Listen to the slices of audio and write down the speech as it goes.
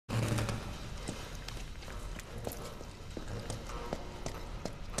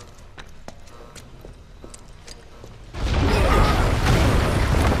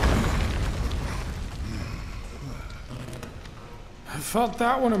felt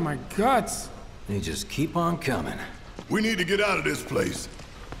that one in my guts. They just keep on coming. We need to get out of this place.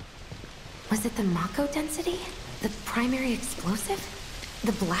 Was it the Mako density? The primary explosive?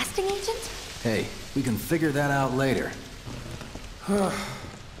 The blasting agent? Hey, we can figure that out later.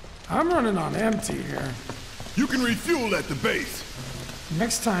 I'm running on empty here. You can refuel at the base.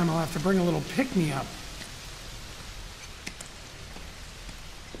 Next time I'll have to bring a little pick-me-up.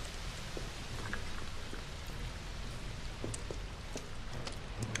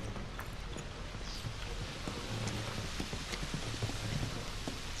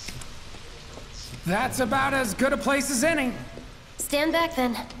 That's about as good a place as any. Stand back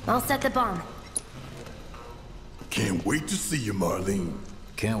then. I'll set the bomb. Can't wait to see you, Marlene.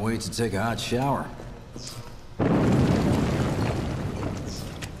 Can't wait to take a hot shower.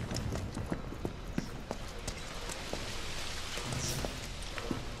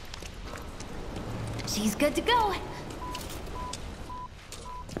 She's good to go.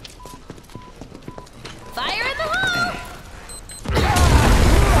 Fire in the hole!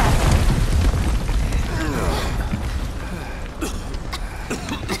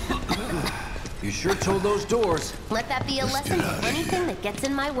 You sure told those doors. Let that be a lesson to anything that gets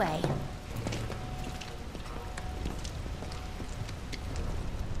in my way.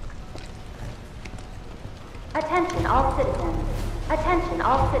 Attention all citizens. Attention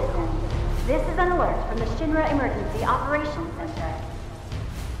all citizens. This is an alert from the Shinra Emergency Operations Center.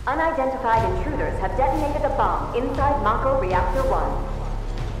 Unidentified intruders have detonated a bomb inside Mako Reactor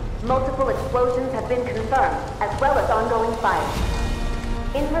 1. Multiple explosions have been confirmed, as well as ongoing fire.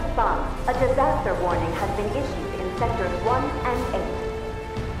 In response, a disaster warning has been issued in Sectors 1 and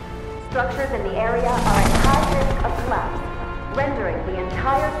 8. Structures in the area are at high risk of collapse, rendering the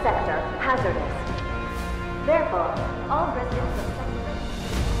entire sector hazardous. Therefore, all residents of Sector...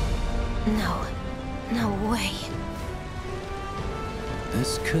 No way.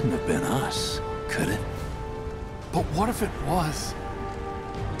 This couldn't have been us, could it? But what if it was?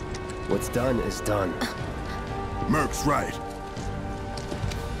 What's done is done. Merc's right.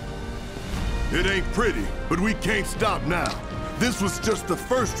 It ain't pretty, but we can't stop now. This was just the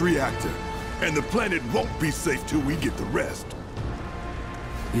first reactor, and the planet won't be safe till we get the rest.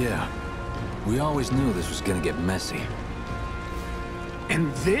 Yeah. We always knew this was gonna get messy.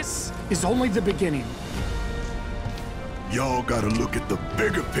 And this is only the beginning. Y'all gotta look at the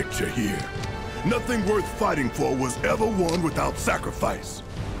bigger picture here. Nothing worth fighting for was ever won without sacrifice.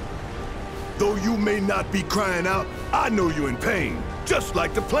 Though you may not be crying out, I know you're in pain, just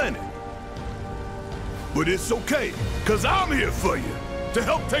like the planet. But it's okay, cause I'm here for you, to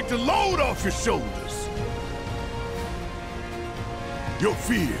help take the load off your shoulders. Your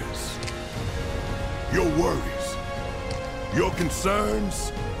fears, your worries, your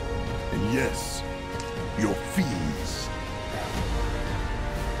concerns, and yes, your fees.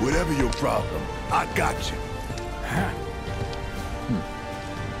 Whatever your problem, I got you.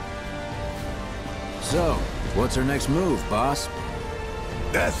 So, what's our next move, boss?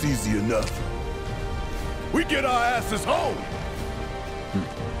 That's easy enough. We get our asses home!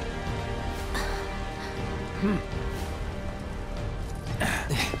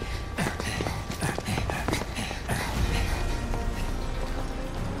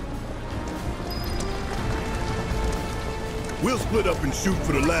 We'll split up and shoot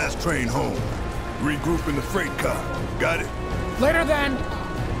for the last train home. Regroup in the freight car. Got it? Later then!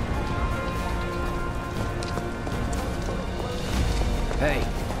 Hey.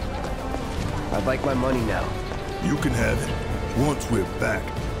 I'd like my money now. You can have it once we're back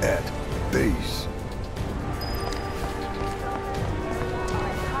at base.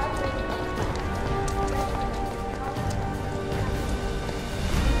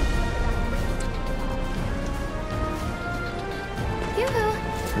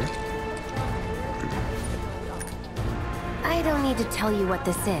 I don't need to tell you what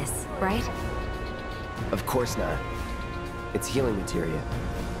this is, right? Of course not. It's healing materia.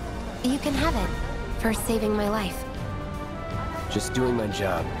 You can have it, for saving my life. Just doing my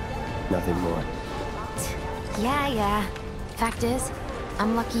job. Nothing more. Yeah. Fact is,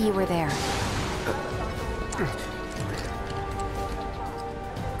 I'm lucky you were there.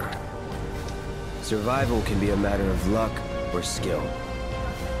 Survival can be a matter of luck or skill.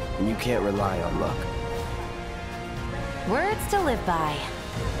 And you can't rely on luck. Words to live by.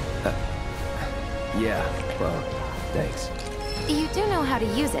 Yeah, well, thanks. You do know how to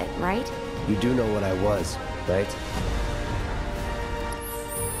use it, right? You do know what I was, right?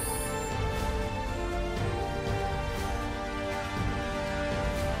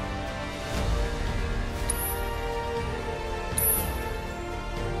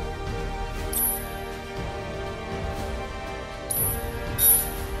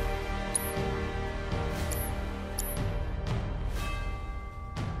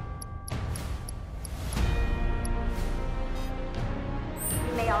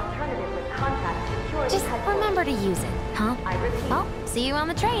 Well, see you on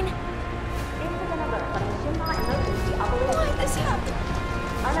the train. This is an alert from the Shinra Emergency Operations Center.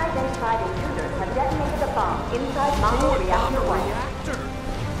 Unidentified intruders have detonated a bomb inside Mako Reactor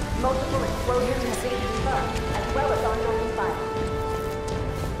 1. Multiple explosions have been confirmed, as well as ongoing violence.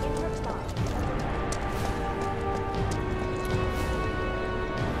 In response,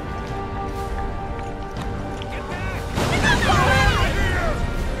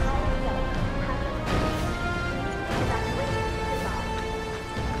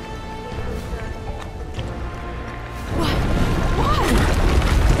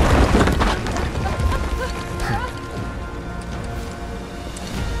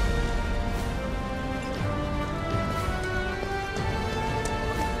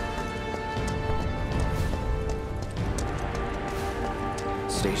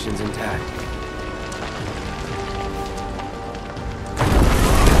 Station's intact.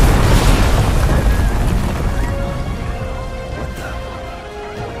 What the?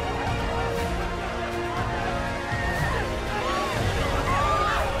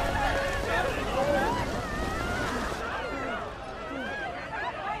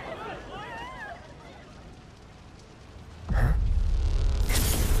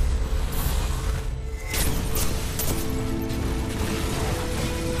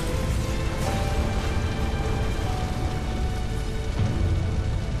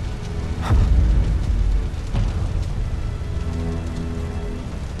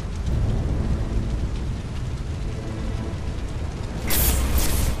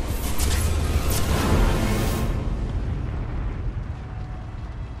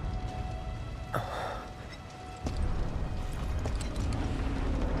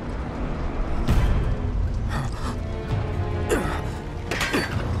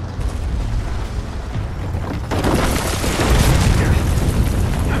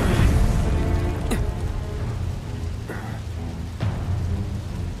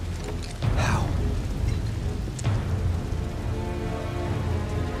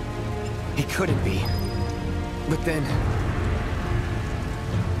 It couldn't be. But then...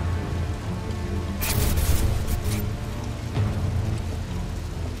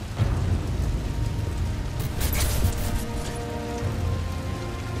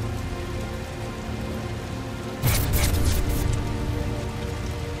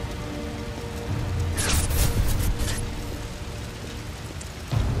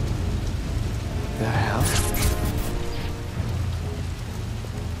 the hell?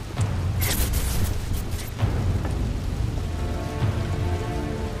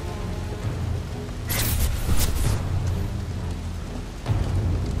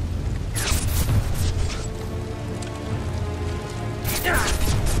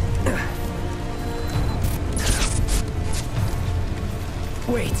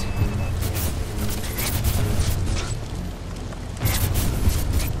 Wait.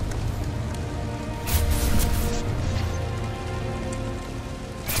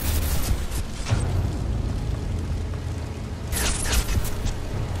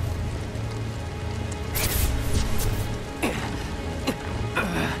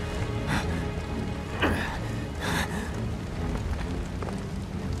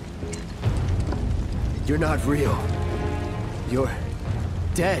 You're not real. You're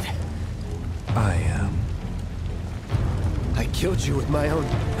dead. I am. I killed you with my own...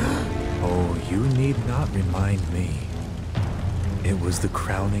 Oh, you need not remind me. It was the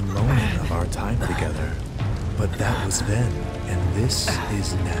crowning moment of our time together. But that was then, and this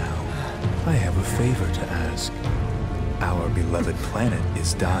is now. I have a favor to ask. Our beloved planet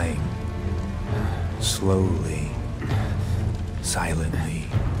is dying. Slowly. Silently.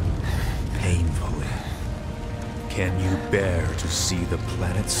 Painfully. Can you bear to see the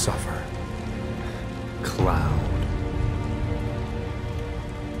planet suffer? Cloud.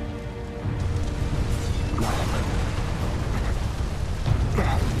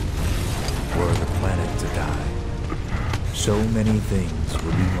 Were the planet to die, so many things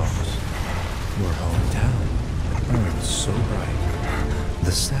would be lost. Your hometown that burns so bright.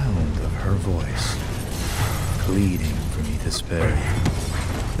 The sound of her voice, pleading for me to spare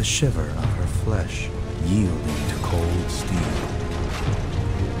you. The shiver of her flesh, yielding to cold steel.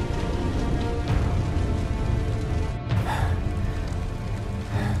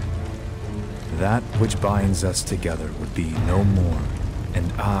 That which binds us together would be no more,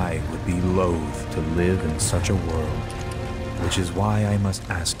 and I would be loath to live in such a world, which is why I must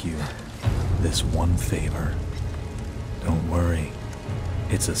ask you this one favor. Don't worry,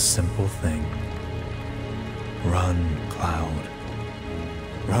 it's a simple thing. Run, Cloud.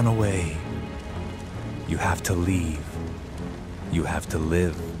 Run away. You have to leave. You have to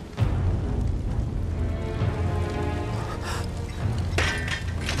live.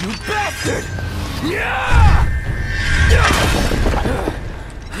 You bastard! Yeah!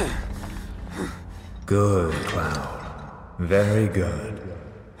 Good, Cloud. Very good.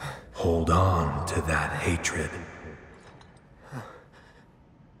 Hold on to that hatred.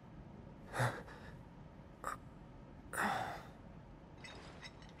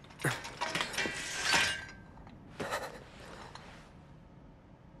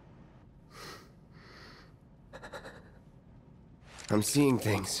 I'm seeing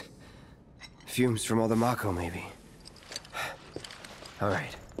things. Fumes from all the Mako, maybe. All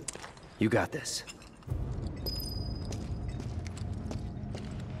right. You got this.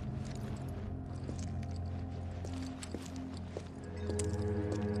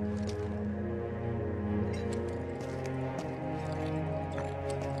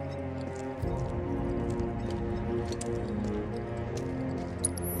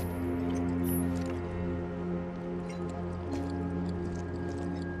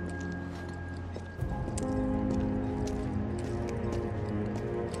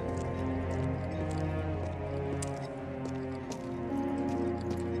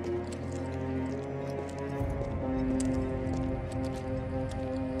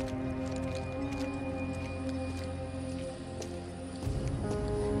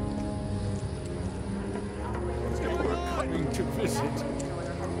 To visit.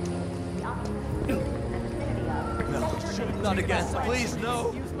 Not again. Please,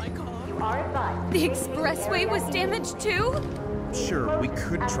 no. You are advised. The expressway was damaged too? Sure, we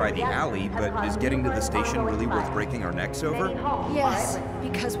could try the alley, but is getting to the station really worth breaking our necks over? Yes,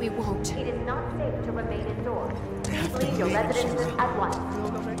 because we won't. It is not safe to remain indoors. Please leave your residences at once.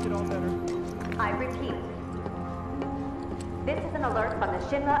 I repeat. This is an alert from the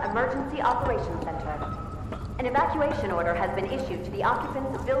Shinra Emergency Operations Center. An evacuation order has been issued to the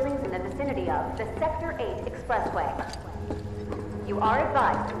occupants of buildings in the vicinity of the Sector 8 Expressway. You are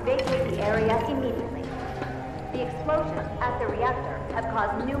advised to vacate the area immediately. The explosions at the reactor have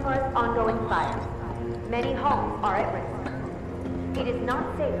caused numerous ongoing fires. Many homes are at risk. It is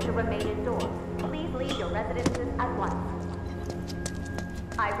not safe to remain indoors. Please leave your residences at once.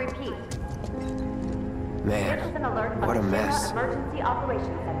 I repeat. Man, This is an alert from what a the mess. Shinra Emergency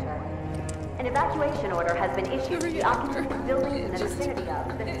Operations Center. An evacuation order has been issued to the occupants of buildings in the vicinity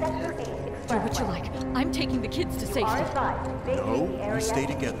of the Sector 8 Expressway. Do what you like. I'm taking the kids to You are safety. advised to vacate No, the area. we stay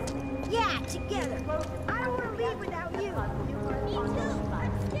together. Yeah, together. I don't want to leave without you. Me too.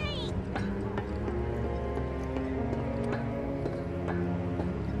 I'm staying.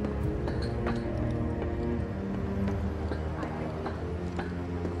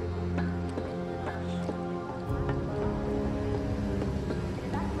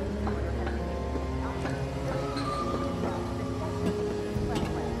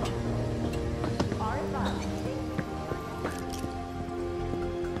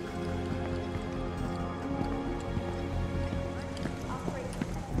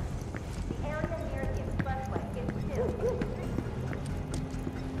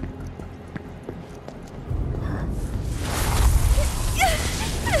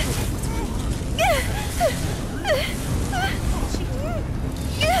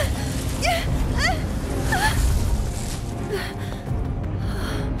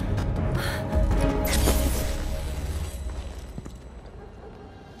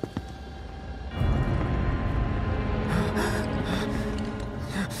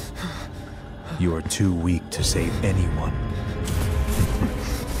 You are too weak to save anyone.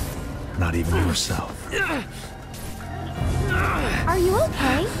 Not even yourself. Are you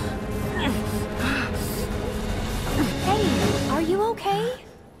okay? Hey, are you okay?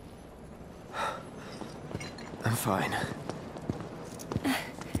 I'm fine.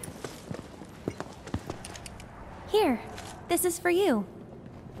 Here, this is for you.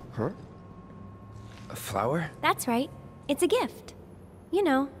 Huh? A flower? That's right. It's a gift. You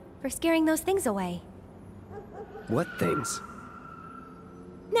know, for scaring those things away. What things?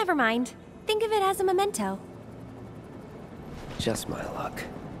 Never mind. Think of it as a memento. Just my luck.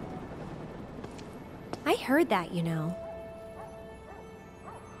 I heard that, you know.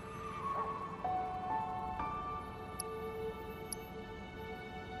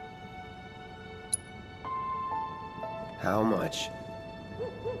 How much?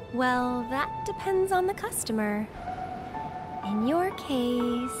 Well, that depends on the customer. In your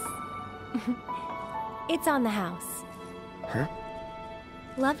case... it's on the house. Huh?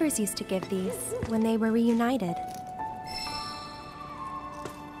 Lovers used to give these when they were reunited.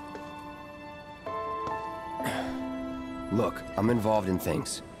 Look, I'm involved in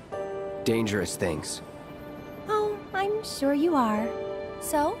things. Dangerous things. Oh, I'm sure you are.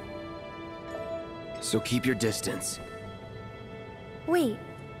 So? So keep your distance. Wait,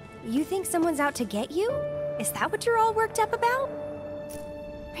 You think someone's out to get you? Is that what you're all worked up about?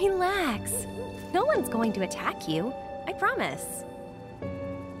 Relax. No one's going to attack you. I promise.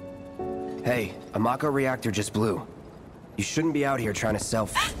 Hey, a Mako reactor just blew. You shouldn't be out here trying to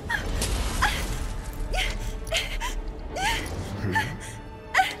self...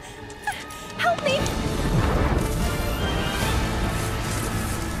 Help me!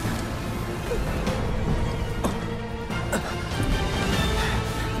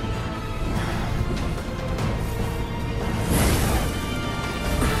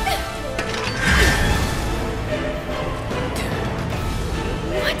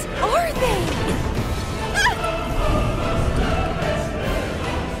 What are they?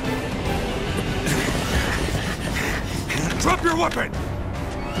 Drop your weapon!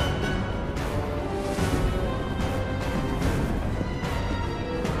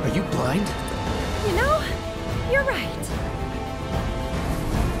 Are you blind? You know, you're right.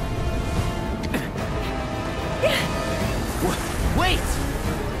 Wait!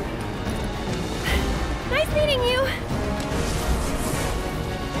 Nice meeting you.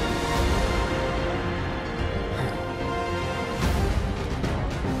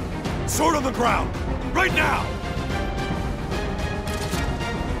 Sword on the ground! Right now!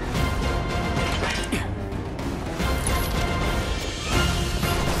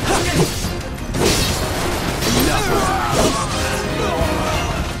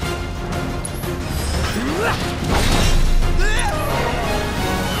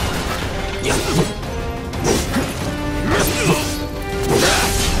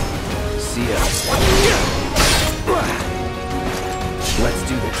 See ya. Let's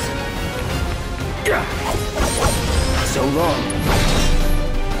do this. So long.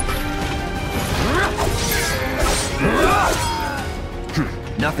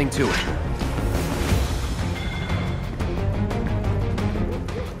 Nothing to it.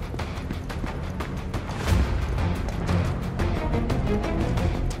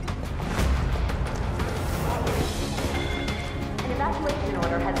 An evacuation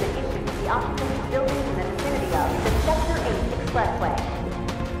order has been issued to the occupants of buildings in the vicinity of the Sector 8 Expressway.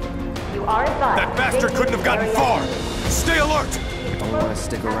 You are advised... That bastard couldn't have gotten far! Stay alert! Don't want to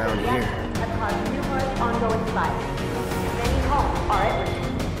stick around here. ...have caused numerous ongoing fires. Many homes are at risk.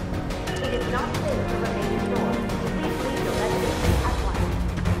 It is not safe to remain indoors. Please leave your residence at once.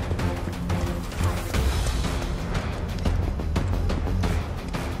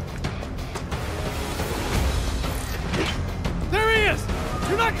 There he is!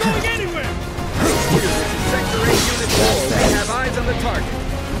 You're not going anywhere! Sector 8 Unit 4, we have eyes on the target.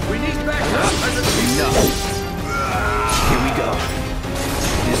 We need backup. Enough. Here we go.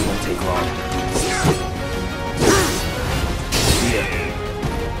 This won't take long. See ya.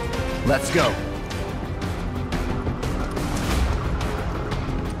 Let's go.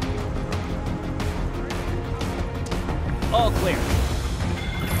 All clear.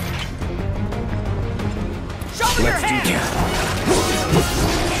 Show me your Let's do hand! this.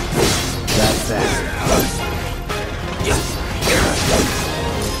 That's that.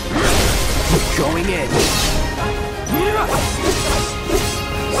 Going in. See ya.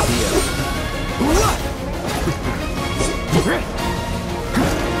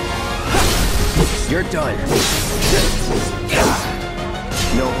 You're done.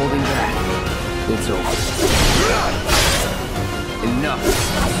 No holding back. It's over. Enough.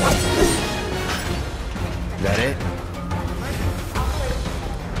 That it?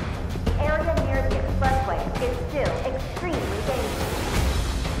 The area near the expressway is still extremely dangerous.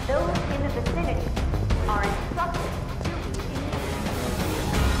 Those in the vicinity are instructed to leave immediately.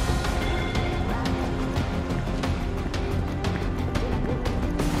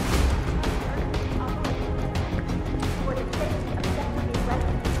 For the safety of Sector 8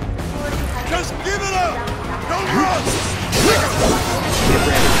 residents, authorities have... Just give it up! Don't run! Get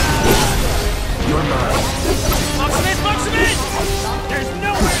ready. You're mine. Box him in! Box him in! There's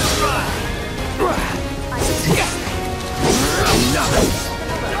nowhere to run! Enough.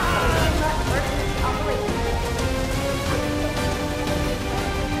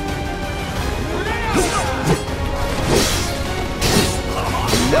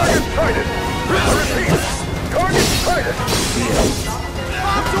 Target sighted! I repeat, target sighted!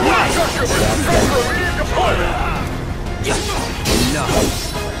 Structure immediate deployment! Enough.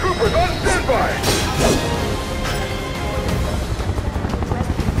 Troopers on standby!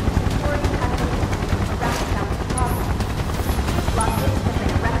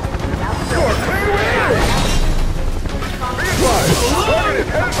 You're clear to engage! Be advised, target is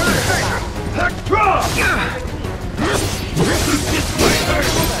headed for the station! Let's drop!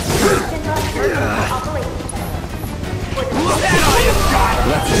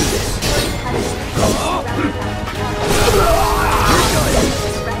 Let's do this.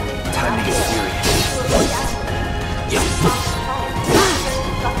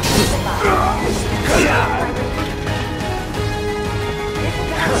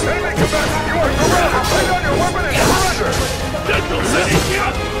 Enemy combatant, you are surrounded! Lay down your weapon and surrender!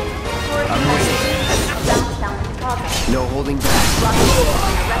 I'm waiting. No holding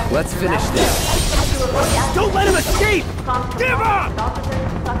back. Let's finish this. Don't let him escape! Give up!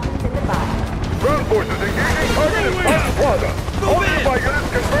 Ground forces engaging target in Plaza Plaza. All nearby units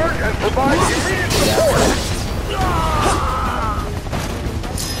converge and provide immediate support.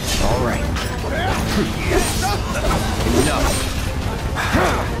 All right. Enough.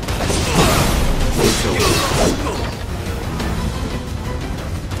 It's over.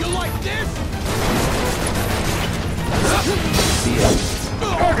 You like this? See ya.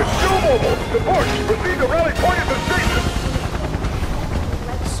 Target still mobile. Support. Proceed to rally point at the station.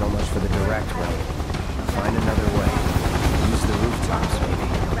 So much for the direct route. Find another way. Use the rooftops, maybe.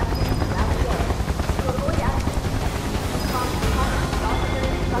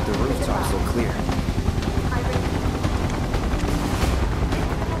 But the rooftops look clear.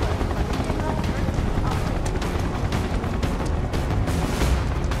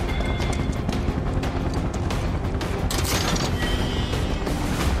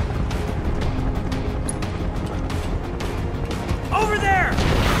 Over there!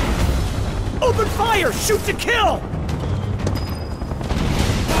 Open fire! Shoot to kill!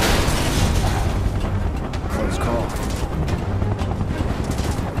 Close call.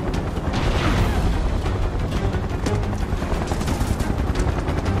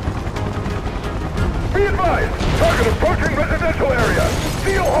 Be advised. Target approaching residential area.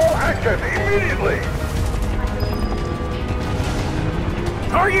 Seal all access immediately.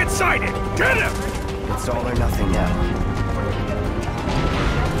 Target sighted! Get him! It's all or nothing now.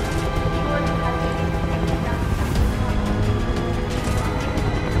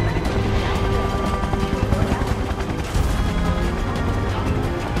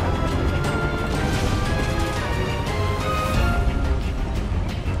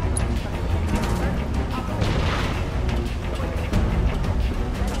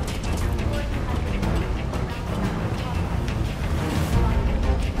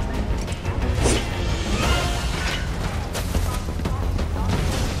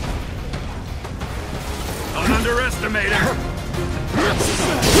 Don't underestimate him!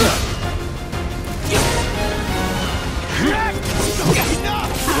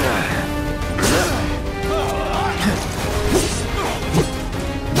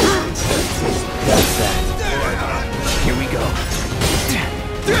 That's that. Here we go.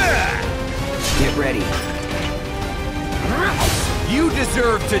 Get ready. You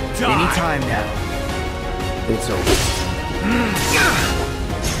deserve to die! Anytime now. It's over.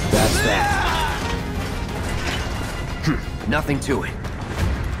 That's that. Nothing to it.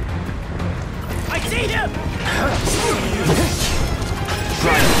 I see him!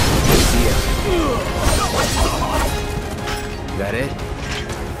 Try it. See ya. That it?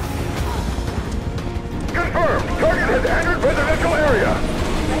 Confirmed. Target has entered residential area.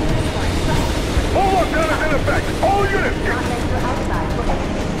 Full lockdown is in effect. All units get...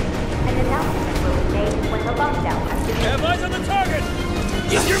 An announcement will be made when the lockdown has been... Have eyes on the target!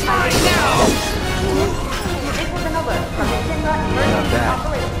 You're mine now! This is an alert from the Shinra Not Emergency bad.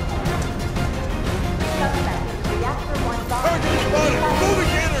 Operations Center. Suspect, Reactor 1 Target spotted. Moving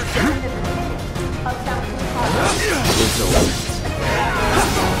to intercept. of South Chicago. It's over.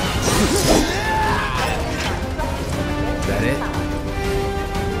 That it? Do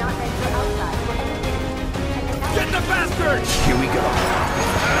not venture outside for any minutes. Get the bastard! Here we go.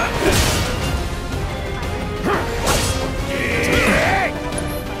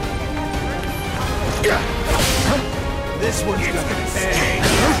 This one's gonna pay!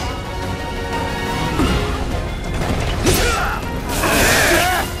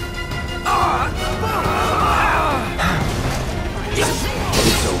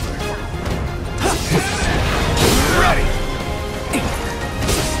 It's over. Ready!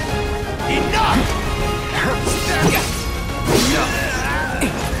 Enough!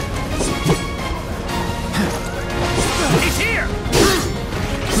 He's here!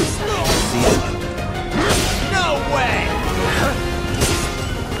 No way!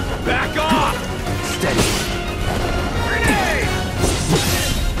 Back off! Steady. Grenade!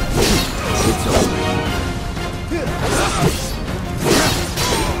 It's over.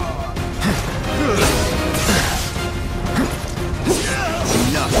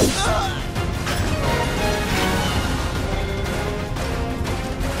 Enough.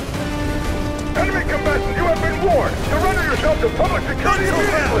 Enemy combatants, you have been warned. Surrender yourself to public security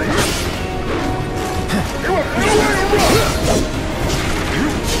immediately. You have nowhere to run.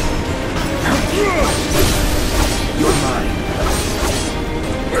 You're mine.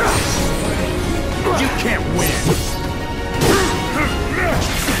 You can't win!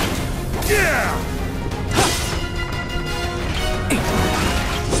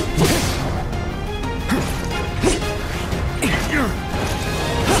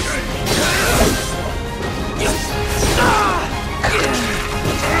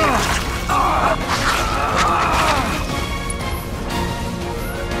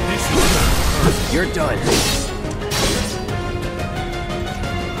 You're done. It's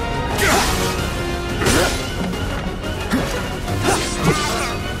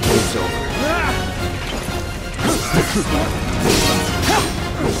over.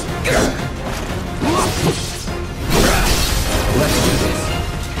 Let's do this.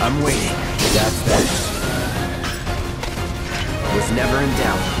 I'm waiting. That's that. Was never in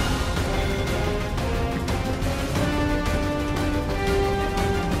doubt.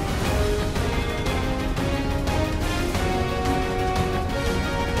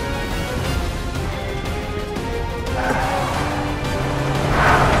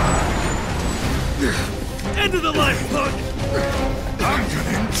 End of the line, punk! I'm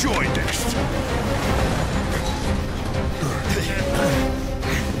gonna enjoy this.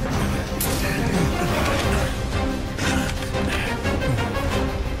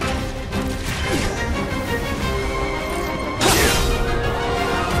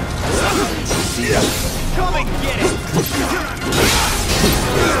 Come and get it!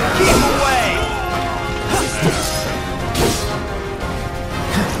 Keep away!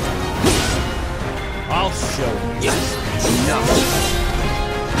 I'll show you. Enough.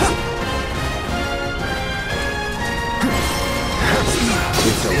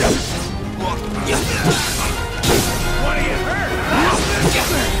 It's over. What are you hurt?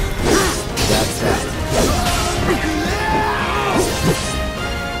 That's that.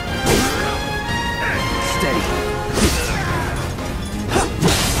 Steady.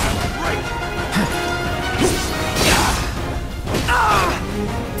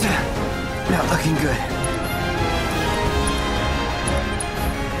 Not looking good.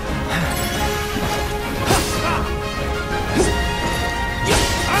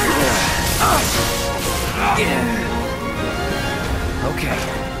 Okay.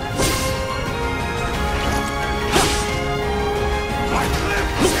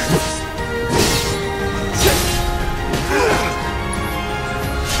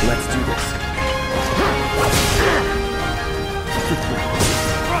 Let's do this.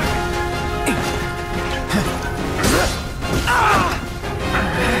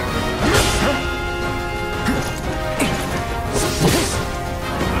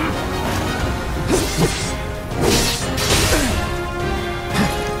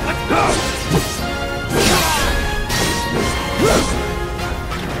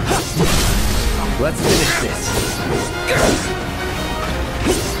 Let's finish this.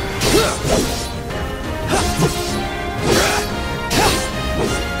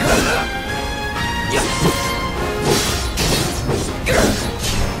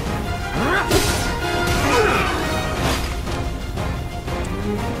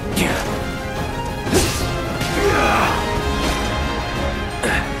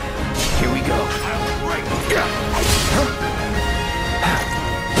 Here we go.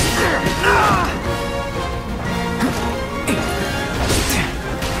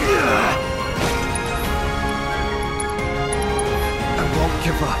 I won't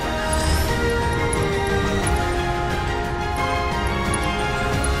give up.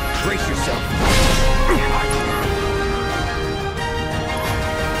 Brace yourself.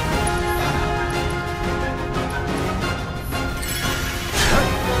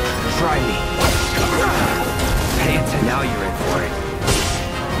 Try me. Pay attention. Now you're in for it.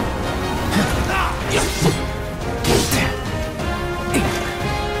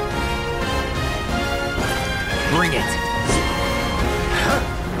 Bring it.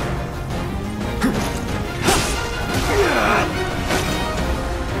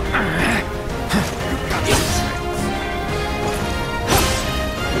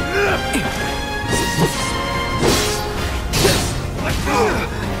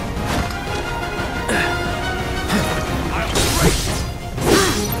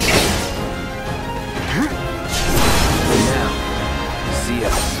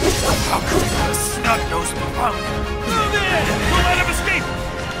 Snot-nosed punk! Move in! We'll let him escape!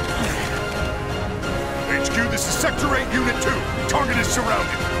 HQ, this is Sector 8, Unit 2. Target is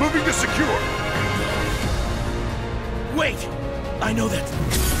surrounded. Moving to secure. Wait! I know that.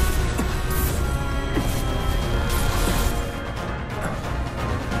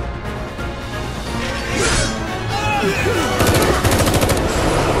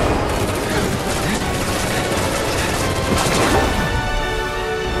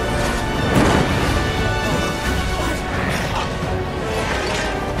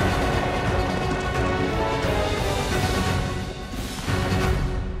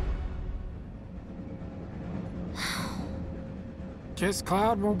 Guess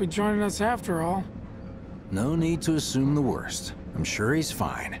Cloud won't be joining us after all. No need to assume the worst. I'm sure he's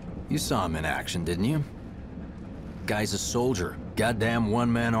fine. You saw him in action, didn't you? Guy's a soldier. Goddamn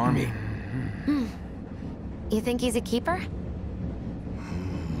one-man army. You think he's a keeper?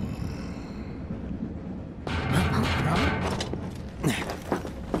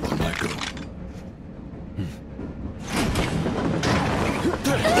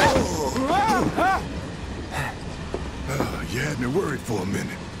 You had me worried for a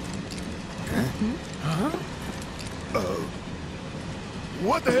minute.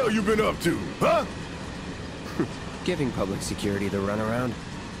 What the hell you been up to, huh? Giving public security the runaround.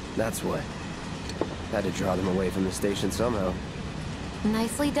 That's what. Had to draw them away from the station somehow.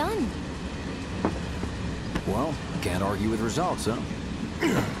 Nicely done. Well, can't argue with results, huh?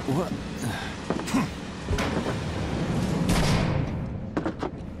 What?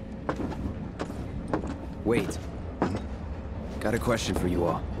 Wait. Got a question for you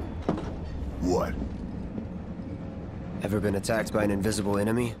all. What? Ever been attacked by an invisible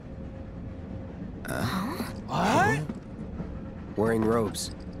enemy? What? Wearing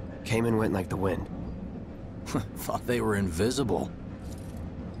robes. Came and went like the wind. Thought they were invisible.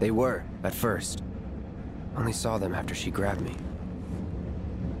 They were, at first. Only saw them after she grabbed me.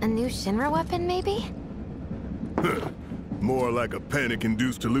 A new Shinra weapon, maybe? More like a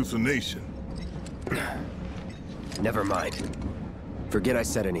panic-induced hallucination. Never mind. Forget I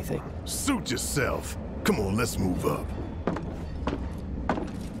said anything. Suit yourself. Come on, let's move up.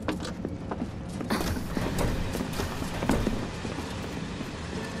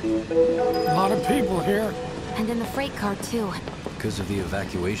 A lot of people here. And in the freight car, too. Because of the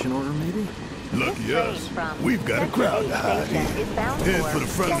evacuation order, maybe? Lucky us. We've got a crowd to hide in. Head for the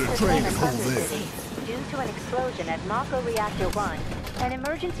front of the train and hold there. Due to an explosion at Mako Reactor 1, an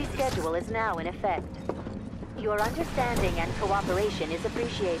emergency schedule is now in effect. Your understanding and cooperation is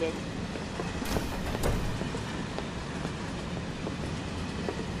appreciated.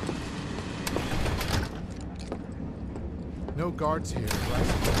 No guards here, right?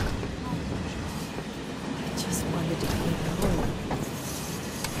 I just wanted to be home.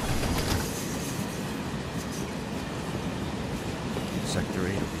 Sector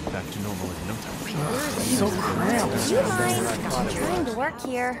 8 will be back to normal in no time. So cramped. Do you mind? I'm trying to work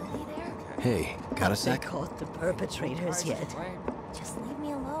here. Hey, got a sec? They caught the perpetrators yet? Just leave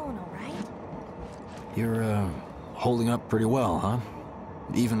me alone, all right? You're, holding up pretty well, huh?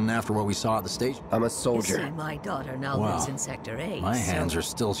 Even after what we saw at the station? I'm a You soldier. see, my daughter now lives in Sector 8. My hands are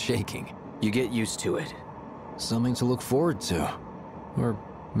still shaking. You get used to it. Something to look forward to. Or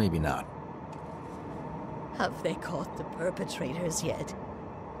maybe not. Have they caught the perpetrators yet?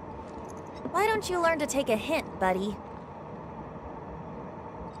 Why don't you learn to take a hint, buddy?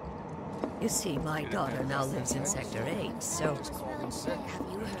 You see, my daughter now lives in Sector 8, so...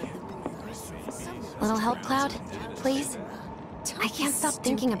 Little help, Cloud? Please? I can't stop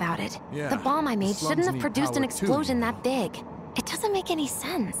thinking about it. Yeah, The bomb I made the shouldn't slums have need produced an power, too. explosion that big. It doesn't make any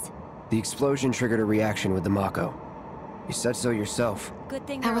sense. The explosion triggered a reaction with the Mako. You said so yourself. Good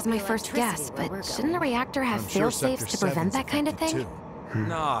thing That was my first guess, but shouldn't a reactor have fail-safes to prevent that kind of thing?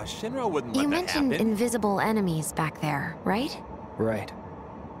 Nah, Shinra wouldn't let You that mentioned happen. invisible enemies back there, right? Right.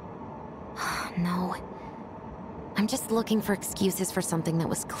 No. I'm just looking for excuses for something that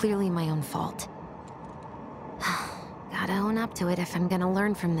was clearly my own fault. Gotta own up to it if I'm gonna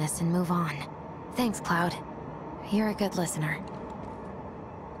learn from this and move on. Thanks, Cloud. You're a good listener.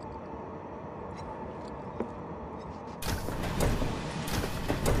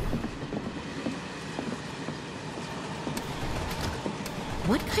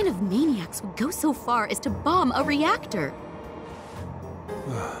 What kind of maniacs would go so far as to bomb a reactor?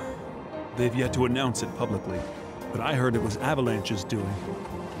 They've yet to announce it publicly, but I heard it was Avalanche's doing.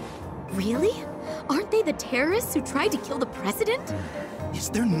 Really? Aren't they the terrorists who tried to kill the president? Is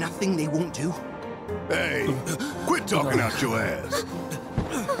there nothing they won't do? Hey, quit talking out your ass.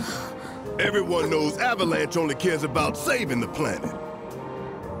 Everyone knows Avalanche only cares about saving the planet.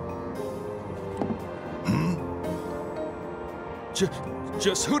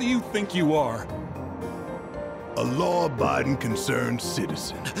 Just who do you think you are? A law-abiding, concerned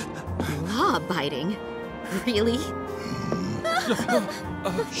citizen. Law-abiding? Really?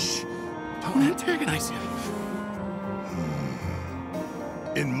 Shh. Don't antagonize him.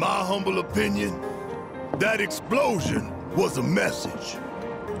 In my humble opinion, that explosion was a message.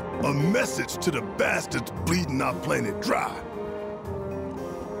 A message to the bastards bleeding our planet dry.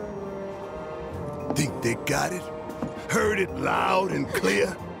 Think they got it? Heard it loud and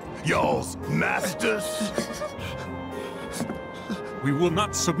clear? Y'all's masters? We will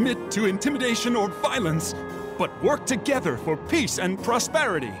not submit to intimidation or violence, but work together for peace and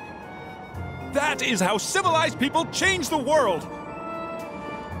prosperity. That is how civilized people change the world!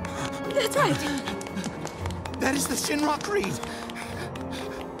 That's right! That is the Shinra Creed!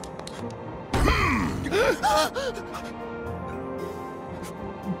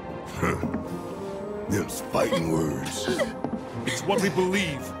 Them's fighting words. It's what we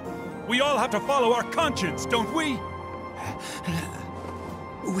believe. We all have to follow our conscience, don't we?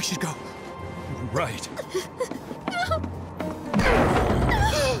 We should go. Right.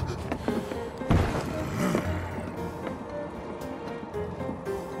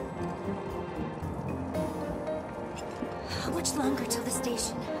 How much longer till the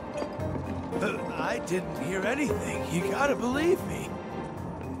station? I didn't hear anything. You gotta believe me.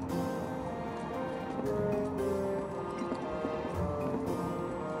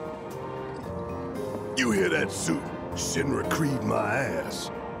 You hear that suit? Shinra Creed my ass.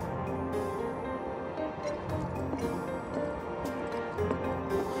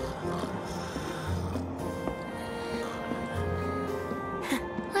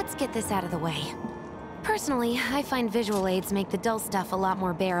 Let's get this out of the way. Personally, I find visual aids make the dull stuff a lot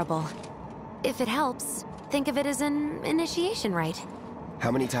more bearable. If it helps, think of it as an initiation rite. How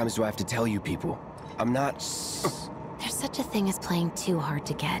many times do I have to tell you people? I'm not... There's such a thing as playing too hard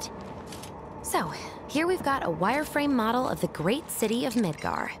to get. So, here we've got a wireframe model of the great city of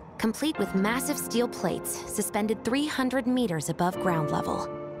Midgar, complete with massive steel plates suspended 300 meters above ground level,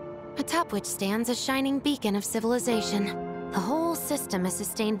 atop which stands a shining beacon of civilization. The whole system is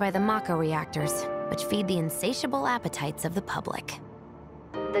sustained by the Mako reactors, which feed the insatiable appetites of the public.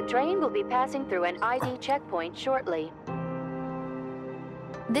 The train will be passing through an ID checkpoint shortly.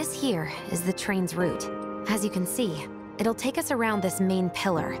 This here is the train's route. As you can see, it'll take us around this main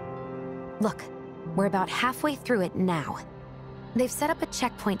pillar. Look, we're about halfway through it now. They've set up a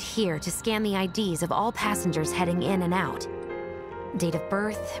checkpoint here to scan the IDs of all passengers heading in and out. Date of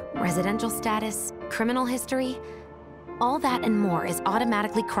birth, residential status, criminal history, all that and more is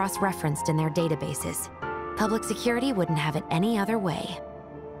automatically cross-referenced in their databases. Public security wouldn't have it any other way.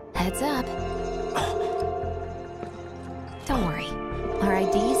 Heads up. Don't worry, our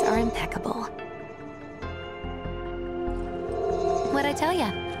IDs are impeccable. What'd I tell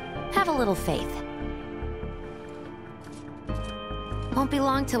ya? Have a little faith. Won't be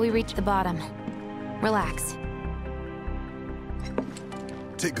long till we reach the bottom. Relax.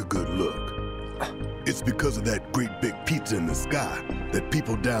 Take a good look. It's because of that great big pizza in the sky that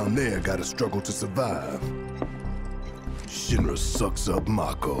people down there gotta struggle to survive. Shinra sucks up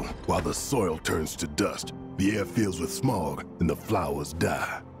Mako while the soil turns to dust, the air fills with smog, and the flowers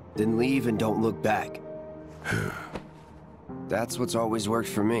die. Then leave and don't look back. That's what's always worked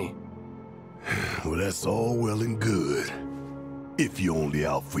for me. Well, that's all well and good. If you're only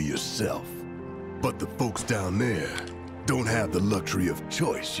out for yourself. But the folks down there don't have the luxury of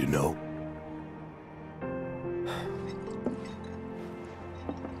choice, you know?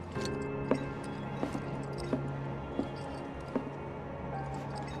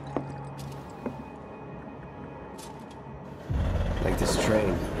 Like this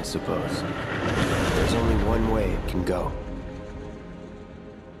train, I suppose. There's only one way it can go.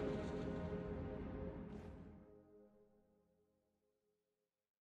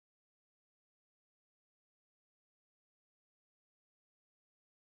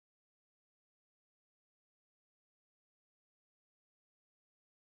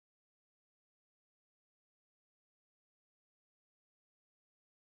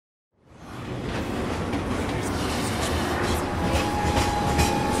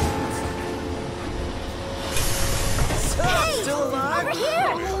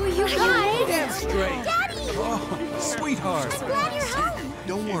 Sweetheart. I'm glad you're home.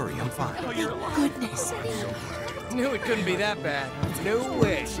 Don't worry, I'm fine. Thank goodness. Knew it couldn't be that bad. No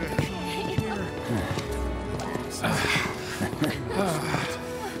way.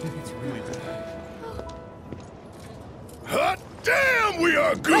 Hot damn, we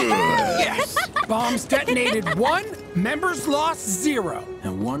are good! Yes! Bombs detonated 1, members lost 0.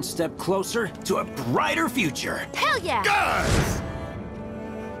 And one step closer to a brighter future. Hell yeah! Guys!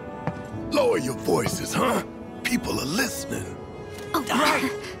 Lower your voices, huh? People are listening. Oh,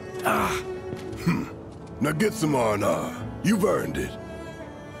 right. Now get some R&R. You've earned it.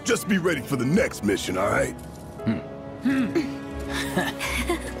 Just be ready for the next mission, all right?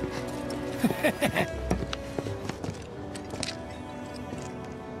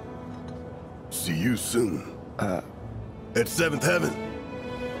 See you soon. At 7th Heaven.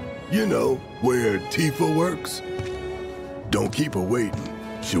 You know, where Tifa works. Don't keep her waiting.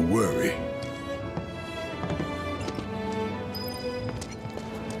 She'll worry.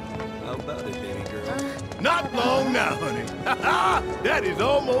 How about it, baby girl? Not long now, honey. That is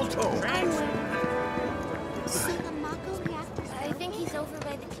almost home. See the Mako reactor? I think he's over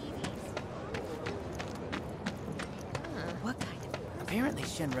by the TVs. What kind of... Apparently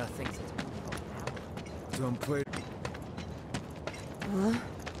Shinra thinks it's... Don't play. Huh?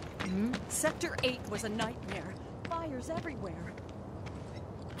 Sector 8 was a nightmare. Fires everywhere.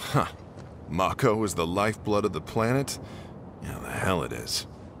 Huh. Mako is the lifeblood of the planet? Yeah, the hell it is.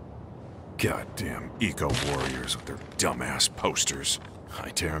 Goddamn eco-warriors with their dumbass posters. I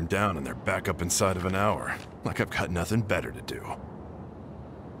tear them down and they're back up inside of an hour. Like I've got nothing better to do.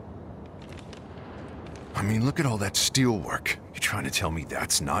 I mean, look at all that steel work. You trying to tell me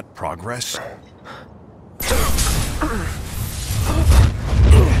that's not progress?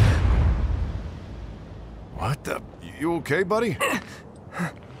 What the? You okay, buddy?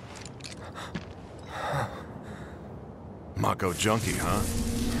 Mako junkie, huh?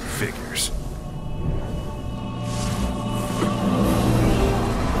 Figures.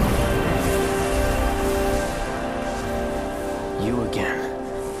 You again.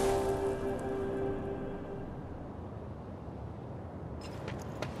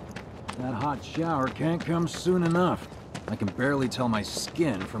 That hot shower can't come soon enough. I can barely tell my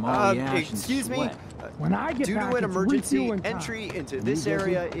skin from all the ash excuse and sweat. When I get due to an emergency, entry into this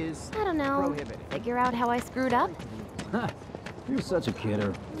area is I don't know. prohibited. Figure out how I screwed up? You're such a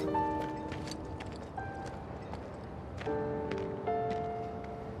kidder.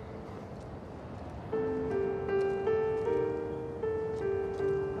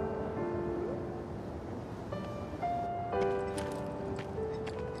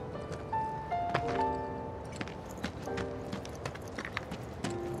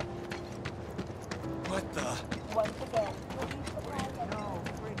 What the?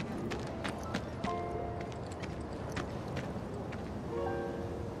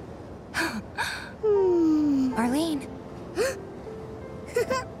 Arlene.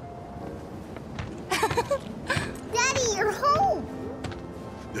 Daddy, you're home!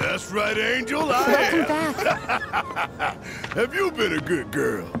 That's right, Angel, I am. Have you been a good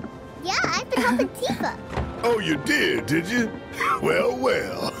girl? Yeah, I've been helping Tifa. Oh, you did you? Well,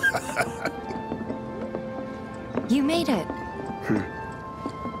 well. You made it.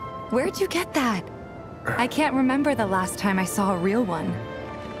 Where'd you get that? I can't remember the last time I saw a real one.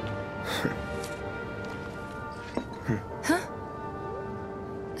 Huh?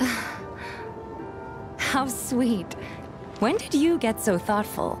 How sweet. When did you get so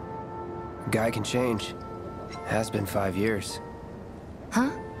thoughtful? Guy can change. Has been 5 years.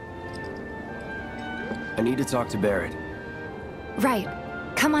 Huh? I need to talk to Barrett. Right.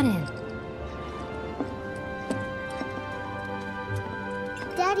 Come on in.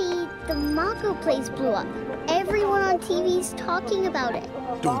 Daddy, the Mako place blew up. Everyone on TV's talking about it.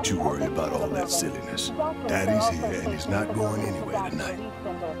 Don't you worry about all that silliness. Daddy's here and he's not going anywhere tonight.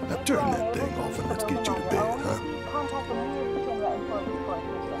 Now turn that thing off and let's get you to bed, huh?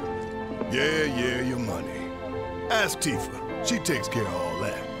 Yeah, your money. Ask Tifa. She takes care of all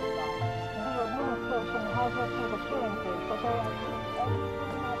that.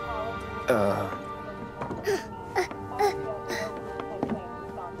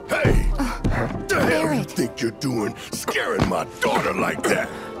 Hey! What the hell you think you're doing, scaring my daughter like that?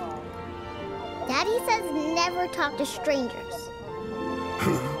 Daddy says never talk to strangers.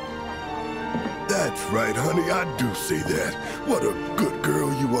 That's right, honey, I do say that. What a good girl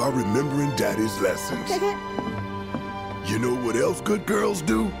you are remembering Daddy's lessons. You know what else good girls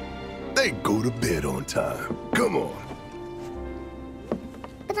do? They go to bed on time. Come on.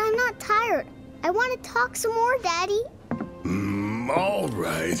 But I'm not tired. I want to talk some more, Daddy. All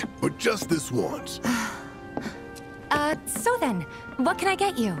right, but just this once. So then, what can I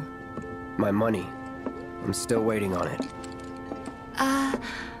get you? My money. I'm still waiting on it.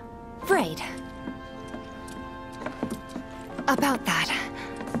 Right. About that.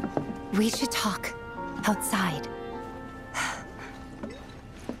 We should talk. Outside.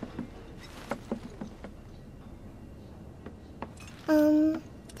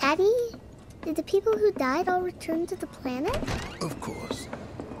 Daddy? Did the people who died all return to the planet? Of course.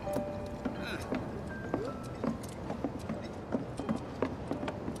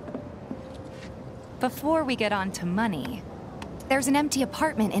 Before we get on to money, there's an empty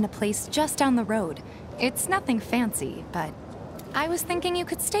apartment in a place just down the road. It's nothing fancy, but I was thinking you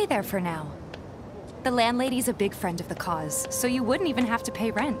could stay there for now. The landlady's a big friend of the cause, so you wouldn't even have to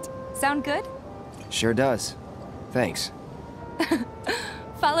pay rent. Sound good? Sure does. Thanks.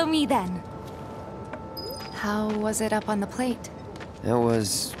 Follow me then. How was it up on the plate? It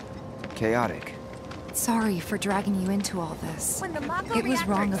was chaotic. Sorry for dragging you into all this. It was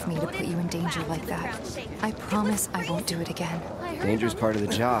wrong of me to put you in danger like that. I promise I won't do it again. Danger's part of the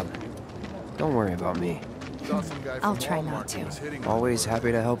job. Don't worry about me. I'll try not to. Always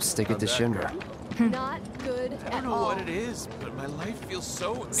happy to help stick it to Shinra. Not good don't know what it is, but my life feels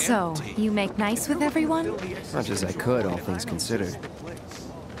so So, you make nice with everyone? Much as I could, all things considered.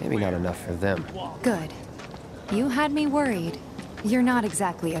 Maybe not enough for them. Good. You had me worried. You're not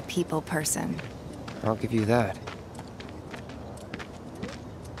exactly a people person. I'll give you that.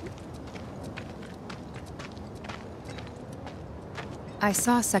 I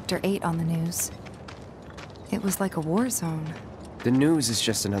saw Sector 8 on the news. It was like a war zone. The news is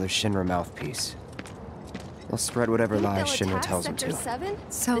just another Shinra mouthpiece. They'll spread whatever lies Shinra tells them to. 7?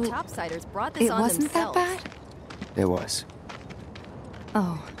 So, the topsiders brought this it on wasn't themselves. that bad? It was.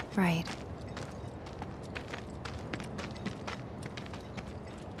 Oh, right.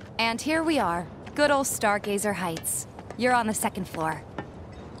 And here we are. Good old Stargazer Heights. You're on the second floor.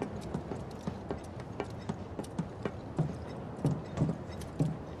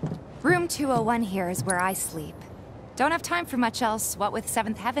 Room 201 here is where I sleep. Don't have time for much else, what with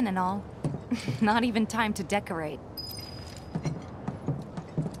 7th Heaven and all. Not even time to decorate.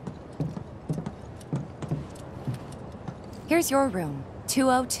 Here's your room,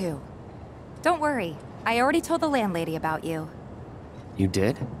 202. Don't worry, I already told the landlady about you. You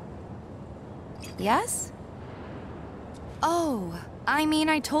did? Yes? Oh, I mean,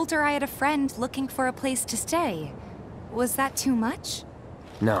 I told her I had a friend looking for a place to stay. Was that too much?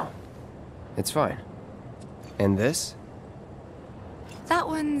 No. It's fine. And this? That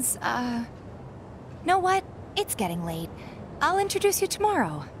one's, Know what? It's getting late. I'll introduce you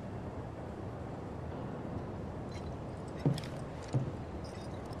tomorrow.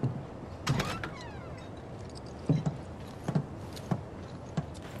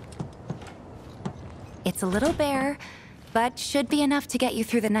 It's a little bare, but should be enough to get you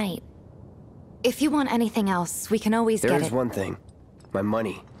through the night. If you want anything else, we can always get it. There's one thing. My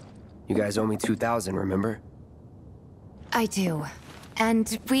money. You guys owe me 2,000, remember? I do.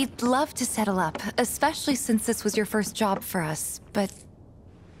 And we'd love to settle up, especially since this was your first job for us, but...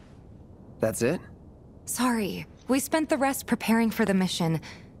 That's it? Sorry. We spent the rest preparing for the mission.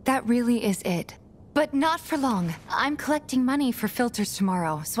 That really is it. But not for long. I'm collecting money for filters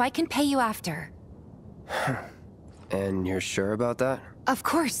tomorrow, so I can pay you after. And you're sure about that? Of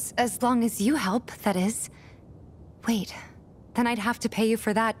course, as long as you help, that is. Wait, then I'd have to pay you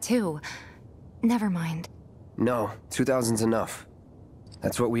for that too. Never mind. No, 2,000's enough.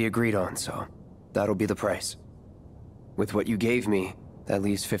 That's what we agreed on, so that'll be the price. With what you gave me, that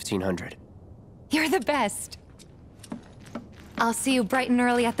leaves 1,500. You're the best. I'll see you bright and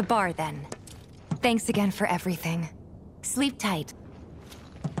early at the bar then. Thanks again for everything. Sleep tight.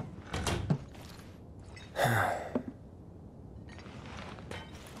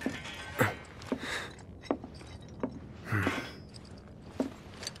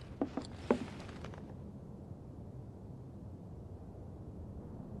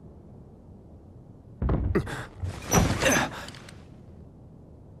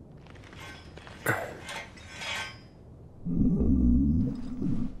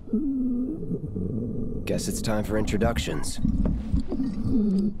 Guess it's time for introductions.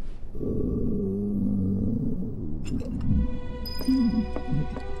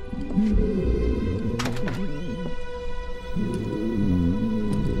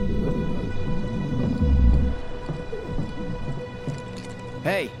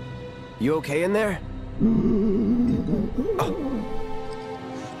 Hey, you okay in there? Oh.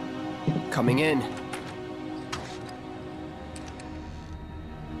 Coming in.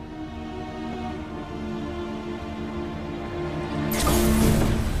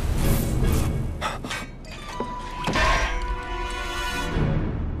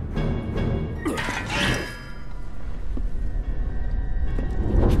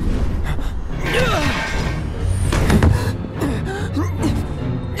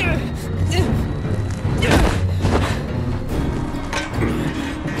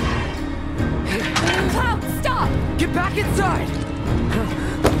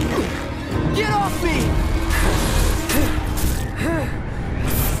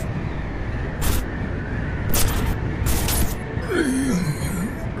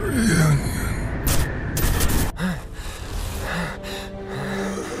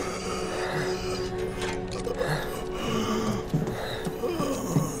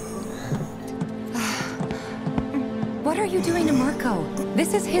 What are you doing to Marco?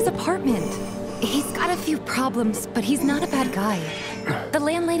 This is his apartment. He's got a few problems, but he's not a bad guy. The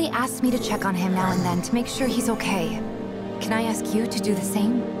landlady asked me to check on him now and then to make sure he's okay. Can I ask you to do the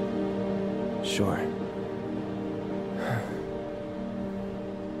same? Sure.